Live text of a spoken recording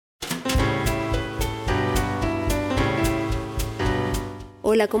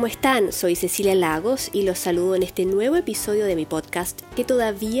Hola, ¿cómo están? Soy Cecilia Lagos y los saludo en este nuevo episodio de mi podcast que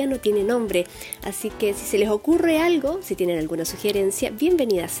todavía no tiene nombre, así que si se les ocurre algo, si tienen alguna sugerencia,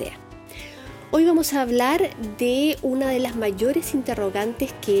 bienvenida sea. Hoy vamos a hablar de una de las mayores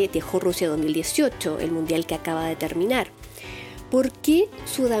interrogantes que dejó Rusia 2018, el mundial que acaba de terminar. ¿Por qué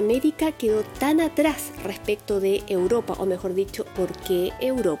Sudamérica quedó tan atrás respecto de Europa? O mejor dicho, ¿por qué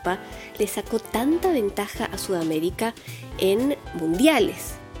Europa le sacó tanta ventaja a Sudamérica en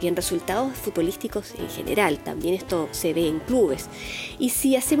mundiales y en resultados futbolísticos en general? También esto se ve en clubes. Y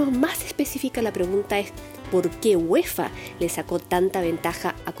si hacemos más específica, la pregunta es ¿por qué UEFA le sacó tanta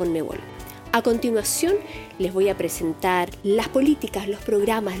ventaja a Conmebol? A continuación les voy a presentar las políticas, los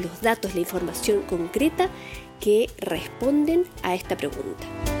programas, los datos, la información concreta que responden a esta pregunta.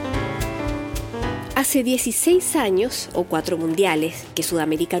 Hace 16 años, o 4 mundiales, que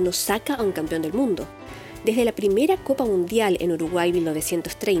Sudamérica no saca a un campeón del mundo. Desde la primera Copa Mundial en Uruguay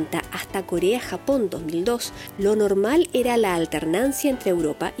 1930 hasta Corea-Japón 2002, lo normal era la alternancia entre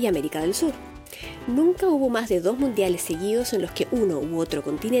Europa y América del Sur. Nunca hubo más de 2 mundiales seguidos en los que uno u otro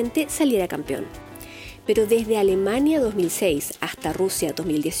continente saliera campeón. Pero desde Alemania 2006 hasta Rusia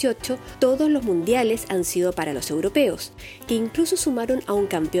 2018, todos los mundiales han sido para los europeos, que incluso sumaron a un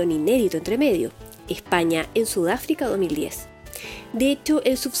campeón inédito entre medio, España en Sudáfrica 2010. De hecho,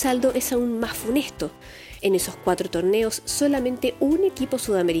 el subsaldo es aún más funesto. En esos 4 torneos, solamente un equipo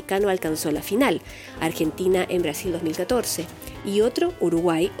sudamericano alcanzó la final, Argentina en Brasil 2014, y otro,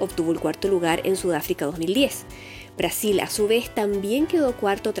 Uruguay, obtuvo el 4º lugar en Sudáfrica 2010. Brasil, a su vez, también quedó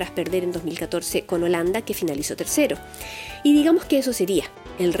 4º tras perder en 2014 con Holanda, que finalizó 3º. Y digamos que eso sería.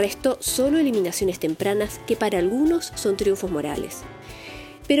 El resto, solo eliminaciones tempranas que para algunos son triunfos morales.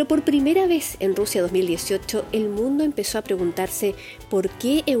 Pero por primera vez en Rusia 2018, el mundo empezó a preguntarse por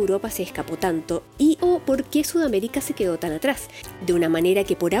qué Europa se escapó tanto y o por qué Sudamérica se quedó tan atrás, de una manera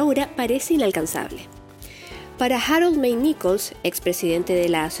que por ahora parece inalcanzable. Para Harold May Nichols, expresidente de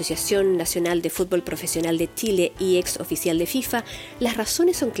la Asociación Nacional de Fútbol Profesional de Chile y ex oficial de FIFA, las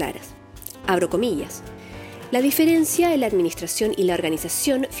razones son claras. Abro comillas. La diferencia en la administración y la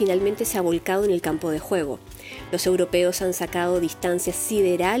organización finalmente se ha volcado en el campo de juego. Los europeos han sacado distancias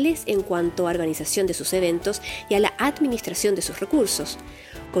siderales en cuanto a organización de sus eventos y a la administración de sus recursos.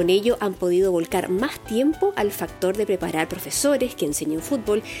 Con ello han podido volcar más tiempo al factor de preparar profesores que enseñen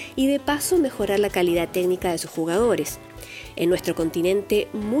fútbol y de paso mejorar la calidad técnica de sus jugadores. En nuestro continente,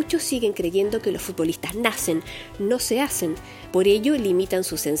 muchos siguen creyendo que los futbolistas nacen, no se hacen. Por ello, limitan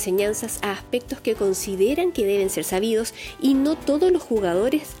sus enseñanzas a aspectos que consideran que deben ser sabidos y no todos los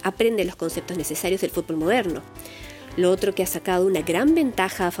jugadores aprenden los conceptos necesarios del fútbol moderno. Lo otro que ha sacado una gran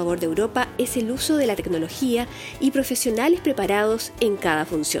ventaja a favor de Europa es el uso de la tecnología y profesionales preparados en cada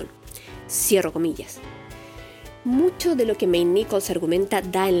función. Cierro comillas. Mucho de lo que May Nichols argumenta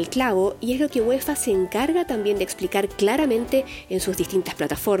da en el clavo y es lo que UEFA se encarga también de explicar claramente en sus distintas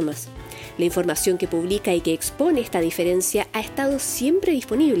plataformas. La información que publica y que expone esta diferencia ha estado siempre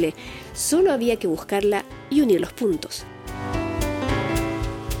disponible, solo había que buscarla y unir los puntos.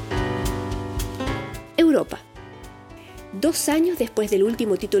 Europa. 2 años después del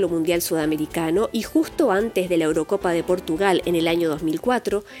último título mundial sudamericano y justo antes de la Eurocopa de Portugal en el año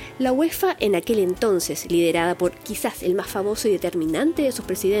 2004, la UEFA, en aquel entonces liderada por quizás el más famoso y determinante de sus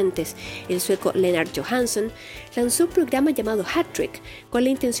presidentes, el sueco Lennart Johansson, lanzó un programa llamado Hat-Trick, con la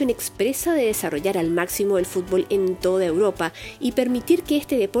intención expresa de desarrollar al máximo el fútbol en toda Europa y permitir que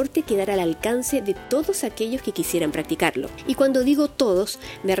este deporte quedara al alcance de todos aquellos que quisieran practicarlo. Y cuando digo todos,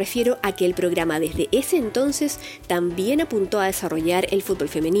 me refiero a que el programa desde ese entonces también apuntó a desarrollar el fútbol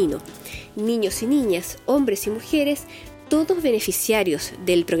femenino. Niños y niñas, hombres y mujeres, todos beneficiarios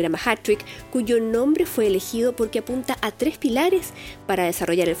del programa Hat-Trick, cuyo nombre fue elegido porque apunta a 3 pilares para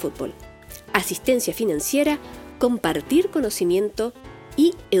desarrollar el fútbol: asistencia financiera, compartir conocimiento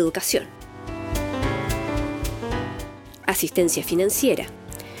y educación. Asistencia financiera.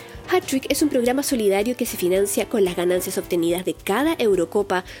 Hat-Trick es un programa solidario que se financia con las ganancias obtenidas de cada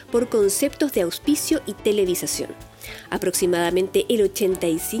Eurocopa por conceptos de auspicio y televisación. Aproximadamente el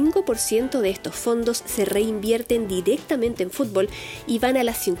 85% de estos fondos se reinvierten directamente en fútbol y van a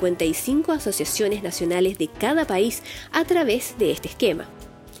las 55 asociaciones nacionales de cada país a través de este esquema.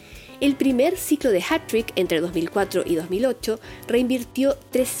 El primer ciclo de Hat-Trick entre 2004 y 2008 reinvirtió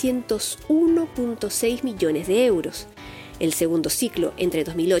 301.6 millones de euros. El segundo ciclo, entre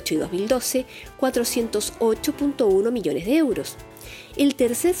 2008 y 2012, 408.1 millones de euros. El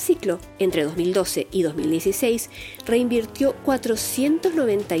tercer ciclo, entre 2012 y 2016, reinvirtió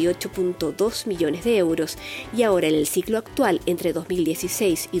 498.2 millones de euros y ahora en el ciclo actual, entre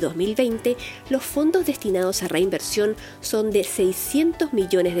 2016 y 2020, los fondos destinados a reinversión son de 600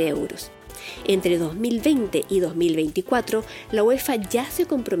 millones de euros. Entre 2020 y 2024, la UEFA ya se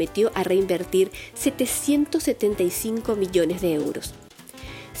comprometió a reinvertir 775 millones de euros.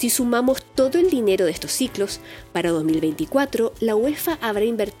 Si sumamos todo el dinero de estos ciclos, para 2024 la UEFA habrá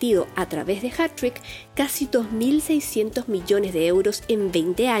invertido a través de Hat-Trick casi 2.600 millones de euros en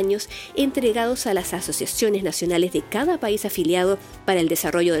 20 años entregados a las asociaciones nacionales de cada país afiliado para el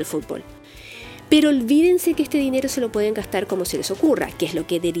desarrollo del fútbol. Pero olvídense que este dinero se lo pueden gastar como se les ocurra, que es lo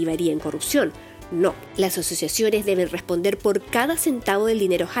que derivaría en corrupción. No, las asociaciones deben responder por cada centavo del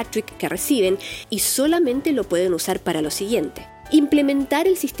dinero Hat-Trick que reciben y solamente lo pueden usar para lo siguiente: implementar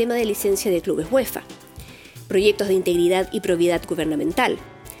el sistema de licencia de clubes UEFA, proyectos de integridad y probidad gubernamental,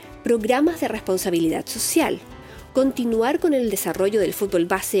 programas de responsabilidad social, continuar con el desarrollo del fútbol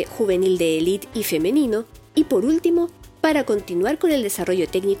base juvenil de élite y femenino y, por último, para continuar con el desarrollo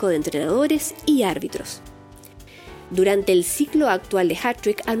técnico de entrenadores y árbitros. Durante el ciclo actual de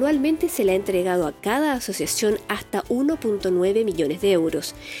Hat-Trick, anualmente se le ha entregado a cada asociación hasta 1.9 millones de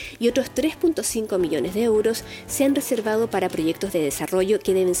euros y otros 3.5 millones de euros se han reservado para proyectos de desarrollo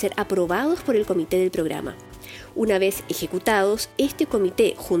que deben ser aprobados por el comité del programa. Una vez ejecutados, este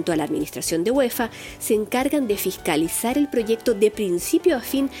comité, junto a la administración de UEFA, se encargan de fiscalizar el proyecto de principio a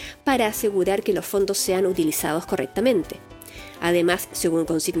fin para asegurar que los fondos sean utilizados correctamente. Además, según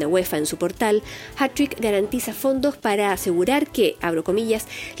consigna UEFA en su portal, Hat-Trick garantiza fondos para asegurar que, abro comillas,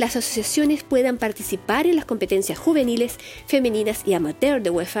 las asociaciones puedan participar en las competencias juveniles, femeninas y amateur de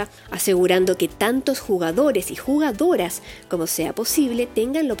UEFA, asegurando que tantos jugadores y jugadoras como sea posible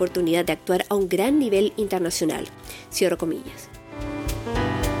tengan la oportunidad de actuar a un gran nivel internacional. Cierro comillas.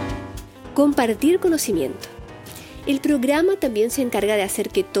 Compartir conocimiento. El programa también se encarga de hacer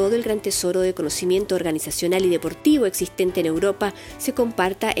que todo el gran tesoro de conocimiento organizacional y deportivo existente en Europa se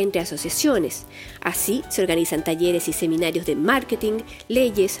comparta entre asociaciones. Así, se organizan talleres y seminarios de marketing,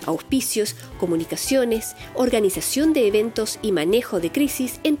 leyes, auspicios, comunicaciones, organización de eventos y manejo de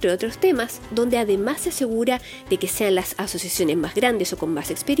crisis, entre otros temas, donde además se asegura de que sean las asociaciones más grandes o con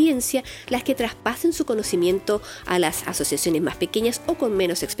más experiencia las que traspasen su conocimiento a las asociaciones más pequeñas o con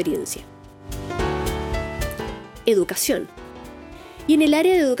menos experiencia. Educación. Y en el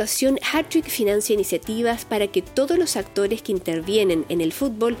área de educación, Hat-Trick financia iniciativas para que todos los actores que intervienen en el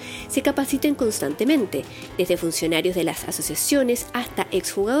fútbol se capaciten constantemente, desde funcionarios de las asociaciones hasta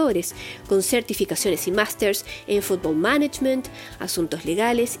exjugadores, con certificaciones y másters en fútbol management, asuntos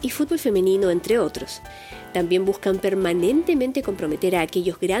legales y fútbol femenino, entre otros. También buscan permanentemente comprometer a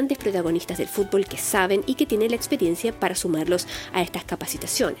aquellos grandes protagonistas del fútbol que saben y que tienen la experiencia para sumarlos a estas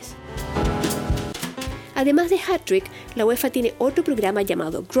capacitaciones. Además de Hat-Trick, la UEFA tiene otro programa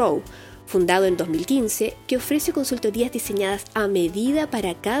llamado Grow, fundado en 2015, que ofrece consultorías diseñadas a medida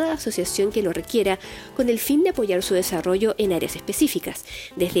para cada asociación que lo requiera, con el fin de apoyar su desarrollo en áreas específicas,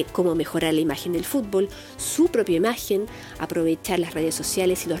 desde cómo mejorar la imagen del fútbol, su propia imagen, aprovechar las redes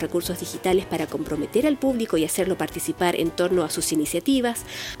sociales y los recursos digitales para comprometer al público y hacerlo participar en torno a sus iniciativas,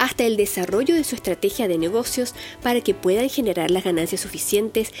 hasta el desarrollo de su estrategia de negocios para que puedan generar las ganancias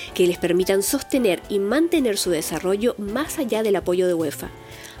suficientes que les permitan sostener y mantener su desarrollo más allá del apoyo de UEFA.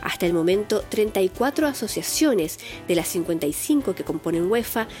 Hasta el momento, 34 asociaciones de las 55 que componen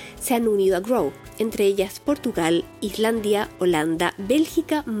UEFA se han unido a Grow, entre ellas Portugal, Islandia, Holanda,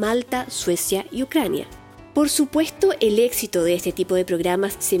 Bélgica, Malta, Suecia y Ucrania. Por supuesto, el éxito de este tipo de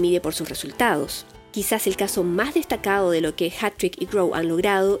programas se mide por sus resultados. Quizás el caso más destacado de lo que Hat-Trick y Grow han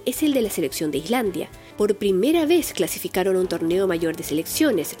logrado es el de la selección de Islandia. Por primera vez clasificaron a un torneo mayor de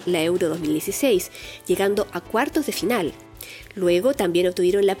selecciones, la Euro 2016, llegando a cuartos de final. Luego también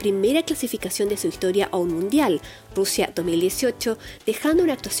obtuvieron la primera clasificación de su historia a un mundial, Rusia 2018, dejando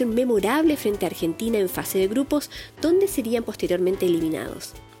una actuación memorable frente a Argentina en fase de grupos, donde serían posteriormente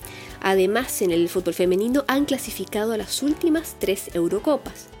eliminados. Además, en el fútbol femenino han clasificado a las últimas 3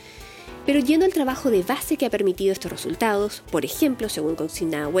 Eurocopas. Pero yendo al trabajo de base que ha permitido estos resultados, por ejemplo, según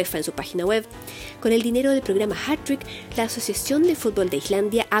consigna UEFA en su página web, con el dinero del programa Hat-Trick, la Asociación de Fútbol de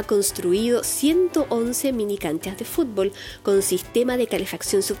Islandia ha construido 111 minicanchas de fútbol con sistema de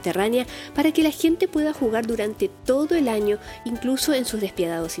calefacción subterránea para que la gente pueda jugar durante todo el año, incluso en sus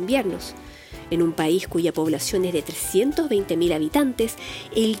despiadados inviernos. En un país cuya población es de 320.000 habitantes,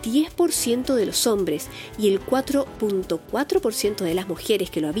 el 10% de los hombres y el 4.4% de las mujeres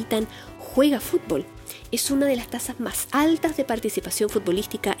que lo habitan juega fútbol. Es una de las tasas más altas de participación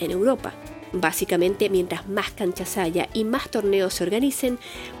futbolística en Europa. Básicamente, mientras más canchas haya y más torneos se organicen,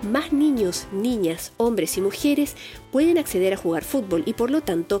 más niños, niñas, hombres y mujeres pueden acceder a jugar fútbol y por lo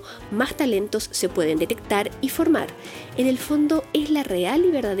tanto más talentos se pueden detectar y formar. En el fondo es la real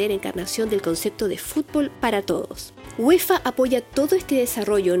y verdadera encarnación del concepto de fútbol para todos. UEFA apoya todo este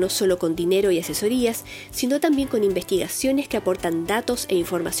desarrollo no solo con dinero y asesorías, sino también con investigaciones que aportan datos e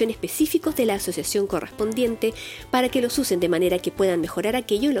información específicos de la asociación correspondiente para que los usen de manera que puedan mejorar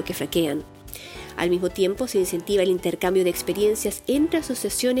aquello en lo que flaquean. Al mismo tiempo, se incentiva el intercambio de experiencias entre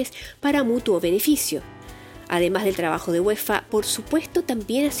asociaciones para mutuo beneficio. Además del trabajo de UEFA, por supuesto,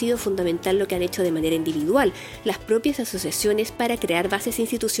 también ha sido fundamental lo que han hecho de manera individual las propias asociaciones para crear bases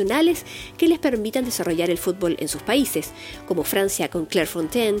institucionales que les permitan desarrollar el fútbol en sus países, como Francia con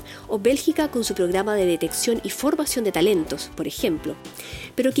Clairefontaine o Bélgica con su programa de detección y formación de talentos, por ejemplo.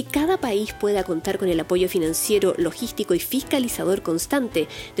 Pero que cada país pueda contar con el apoyo financiero, logístico y fiscalizador constante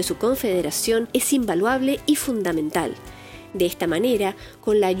de su confederación es invaluable y fundamental. De esta manera,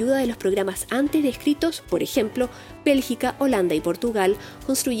 con la ayuda de los programas antes descritos, por ejemplo, Bélgica, Holanda y Portugal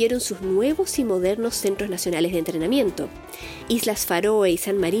construyeron sus nuevos y modernos centros nacionales de entrenamiento. Islas Faroe y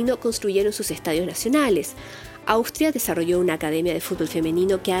San Marino construyeron sus estadios nacionales. Austria desarrolló una academia de fútbol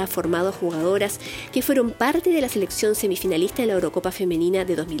femenino que ha formado a jugadoras que fueron parte de la selección semifinalista en la Eurocopa Femenina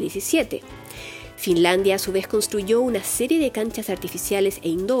de 2017. Finlandia a su vez construyó una serie de canchas artificiales e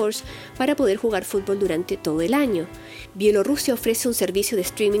indoors para poder jugar fútbol durante todo el año. Bielorrusia ofrece un servicio de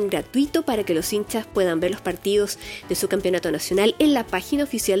streaming gratuito para que los hinchas puedan ver los partidos de su campeonato nacional en la página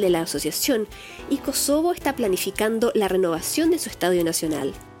oficial de la asociación, y Kosovo está planificando la renovación de su estadio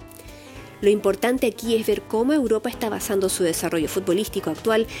nacional. Lo importante aquí es ver cómo Europa está basando su desarrollo futbolístico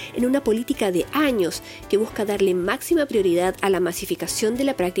actual en una política de años que busca darle máxima prioridad a la masificación de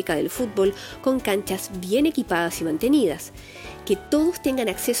la práctica del fútbol con canchas bien equipadas y mantenidas. Que todos tengan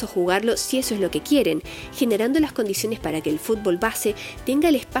acceso a jugarlo si eso es lo que quieren, generando las condiciones para que el fútbol base tenga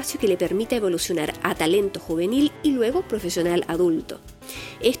el espacio que le permita evolucionar a talento juvenil y luego profesional adulto.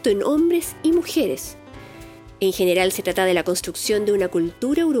 Esto en hombres y mujeres. En general se trata de la construcción de una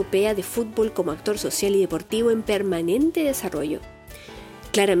cultura europea de fútbol como actor social y deportivo en permanente desarrollo.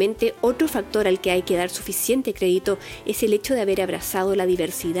 Claramente, otro factor al que hay que dar suficiente crédito es el hecho de haber abrazado la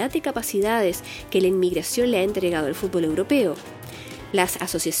diversidad de capacidades que la inmigración le ha entregado al fútbol europeo. Las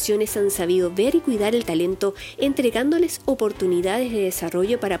asociaciones han sabido ver y cuidar el talento, entregándoles oportunidades de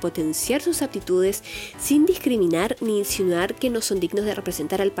desarrollo para potenciar sus aptitudes sin discriminar ni insinuar que no son dignos de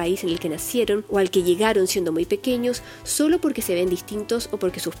representar al país en el que nacieron o al que llegaron siendo muy pequeños solo porque se ven distintos o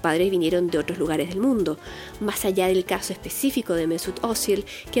porque sus padres vinieron de otros lugares del mundo, más allá del caso específico de Mesut Özil,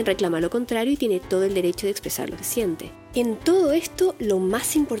 quien reclama lo contrario y tiene todo el derecho de expresar lo que siente. En todo esto, lo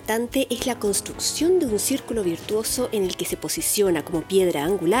más importante es la construcción de un círculo virtuoso en el que se posiciona como piedra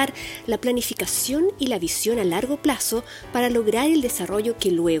angular la planificación y la visión a largo plazo para lograr el desarrollo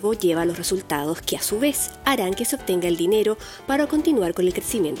que luego lleva a los resultados que a su vez harán que se obtenga el dinero para continuar con el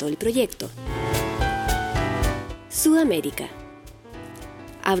crecimiento del proyecto. Sudamérica.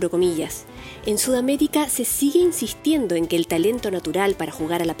 Abro comillas. En Sudamérica se sigue insistiendo en que el talento natural para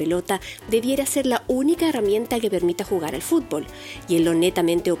jugar a la pelota debiera ser la única herramienta que permita jugar al fútbol, y en lo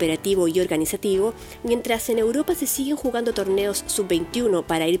netamente operativo y organizativo, mientras en Europa se siguen jugando torneos sub-21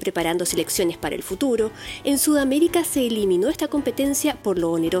 para ir preparando selecciones para el futuro, en Sudamérica se eliminó esta competencia por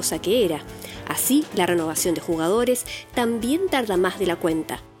lo onerosa que era. Así, la renovación de jugadores también tarda más de la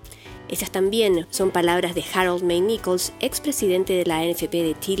cuenta. Esas también son palabras de Harold May Nichols, expresidente de la NFP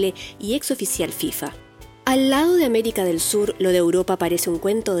de Chile y exoficial FIFA. Al lado de América del Sur, lo de Europa parece un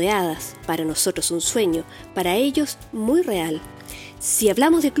cuento de hadas, para nosotros un sueño, para ellos muy real. Si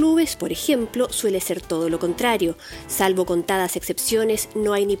hablamos de clubes, por ejemplo, suele ser todo lo contrario. Salvo contadas excepciones,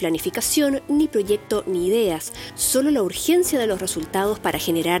 no hay ni planificación, ni proyecto, ni ideas, solo la urgencia de los resultados para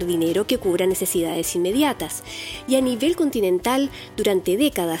generar dinero que cubra necesidades inmediatas. Y a nivel continental, durante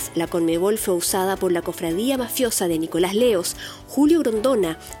décadas, la Conmebol fue usada por la cofradía mafiosa de Nicolás Leos, Julio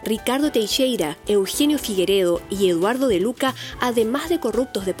Grondona, Ricardo Teixeira, Eugenio Figueredo y Eduardo de Luca, además de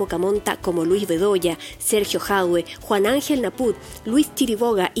corruptos de poca monta como Luis Bedoya, Sergio Jadue, Juan Ángel Naput, Luis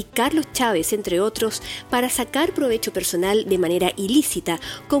Chiriboga y Carlos Chávez, entre otros, para sacar provecho personal de manera ilícita,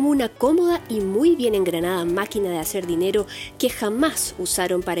 como una cómoda y muy bien engranada máquina de hacer dinero que jamás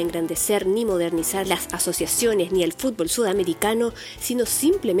usaron para engrandecer ni modernizar las asociaciones ni el fútbol sudamericano, sino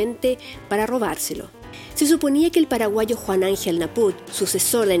simplemente para robárselo. Se suponía que el paraguayo Juan Ángel Naput,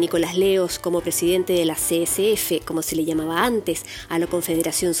 sucesor de Nicolás Leos como presidente de la CSF, como se le llamaba antes a la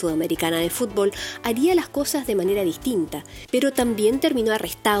Confederación Sudamericana de Fútbol, haría las cosas de manera distinta, pero también terminó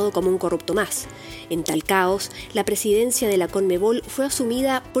arrestado como un corrupto más. En tal caos, la presidencia de la Conmebol fue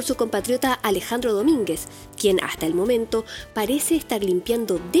asumida por su compatriota Alejandro Domínguez, quien hasta el momento parece estar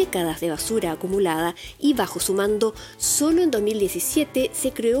limpiando décadas de basura acumulada, y bajo su mando, solo en 2017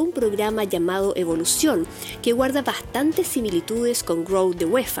 se creó un programa llamado Evolución, que guarda bastantes similitudes con Growth de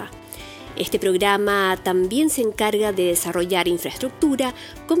UEFA. Este programa también se encarga de desarrollar infraestructura,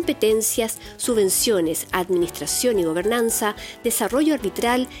 competencias, subvenciones, administración y gobernanza, desarrollo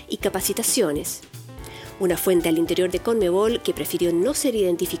arbitral y capacitaciones. Una fuente al interior de Conmebol, que prefirió no ser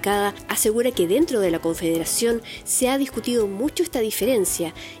identificada, asegura que dentro de la Confederación se ha discutido mucho esta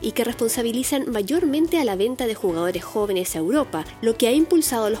diferencia y que responsabilizan mayormente a la venta de jugadores jóvenes a Europa, lo que ha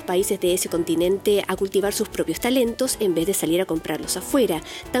impulsado a los países de ese continente a cultivar sus propios talentos en vez de salir a comprarlos afuera,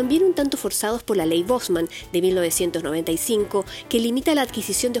 también un tanto forzados por la ley Bosman de 1995, que limita la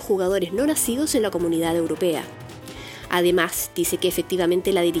adquisición de jugadores no nacidos en la Comunidad Europea. Además, dice que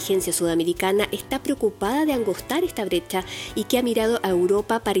efectivamente la dirigencia sudamericana está preocupada de angostar esta brecha y que ha mirado a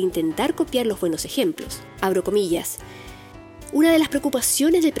Europa para intentar copiar los buenos ejemplos. Abro comillas. Una de las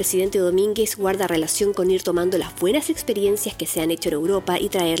preocupaciones del presidente Domínguez guarda relación con ir tomando las buenas experiencias que se han hecho en Europa y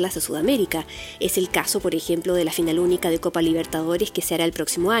traerlas a Sudamérica. Es el caso, por ejemplo, de la final única de Copa Libertadores que se hará el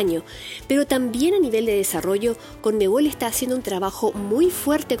próximo año. Pero también a nivel de desarrollo, Conmebol está haciendo un trabajo muy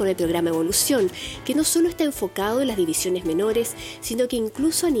fuerte con el programa Evolución, que no solo está enfocado en las divisiones menores, sino que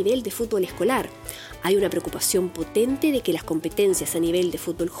incluso a nivel de fútbol escolar. Hay una preocupación potente de que las competencias a nivel de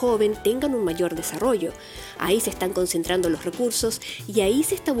fútbol joven tengan un mayor desarrollo. Ahí se están concentrando los recursos y ahí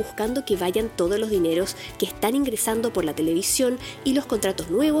se está buscando que vayan todos los dineros que están ingresando por la televisión y los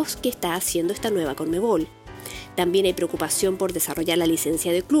contratos nuevos que está haciendo esta nueva Conmebol. También hay preocupación por desarrollar la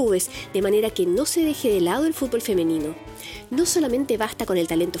licencia de clubes, de manera que no se deje de lado el fútbol femenino. No solamente basta con el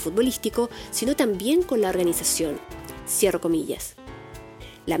talento futbolístico, sino también con la organización. Cierro comillas.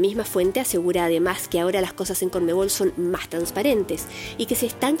 La misma fuente asegura además que ahora las cosas en Conmebol son más transparentes y que se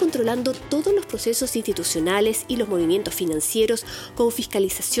están controlando todos los procesos institucionales y los movimientos financieros con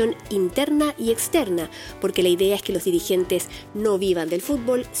fiscalización interna y externa, porque la idea es que los dirigentes no vivan del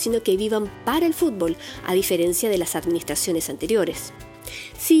fútbol, sino que vivan para el fútbol, a diferencia de las administraciones anteriores.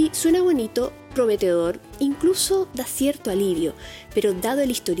 Sí, suena bonito, prometedor, incluso da cierto alivio, pero dado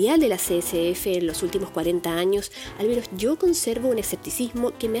el historial de la CSF en los últimos 40 años, al menos yo conservo un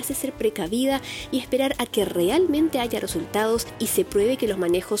escepticismo que me hace ser precavida y esperar a que realmente haya resultados y se pruebe que los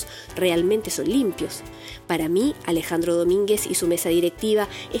manejos realmente son limpios. Para mí, Alejandro Domínguez y su mesa directiva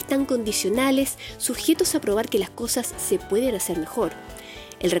están condicionales, sujetos a probar que las cosas se pueden hacer mejor.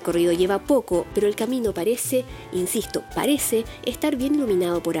 El recorrido lleva poco, pero el camino parece, insisto, parece estar bien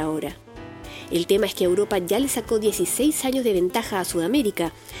iluminado por ahora. El tema es que Europa ya le sacó 16 años de ventaja a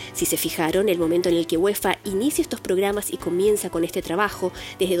Sudamérica. Si se fijaron, el momento en el que UEFA inicia estos programas y comienza con este trabajo,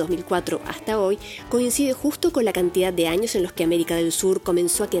 desde 2004 hasta hoy, coincide justo con la cantidad de años en los que América del Sur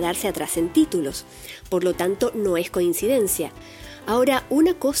comenzó a quedarse atrás en títulos. Por lo tanto, no es coincidencia. Ahora,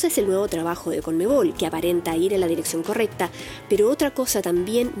 una cosa es el nuevo trabajo de Conmebol, que aparenta ir en la dirección correcta, pero otra cosa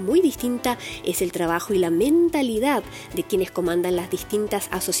también muy distinta es el trabajo y la mentalidad de quienes comandan las distintas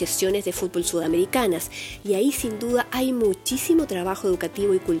asociaciones de fútbol sudamericanas, y ahí sin duda hay muchísimo trabajo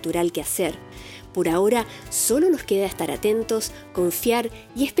educativo y cultural que hacer. Por ahora, solo nos queda estar atentos, confiar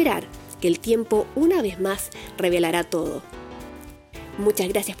y esperar que el tiempo una vez más revelará todo. Muchas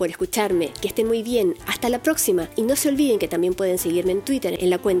gracias por escucharme, que estén muy bien, hasta la próxima y no se olviden que también pueden seguirme en Twitter en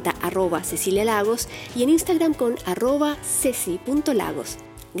la cuenta @CeciliaLagos y en Instagram con @ceci.lagos.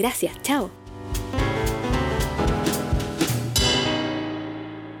 Gracias, chao.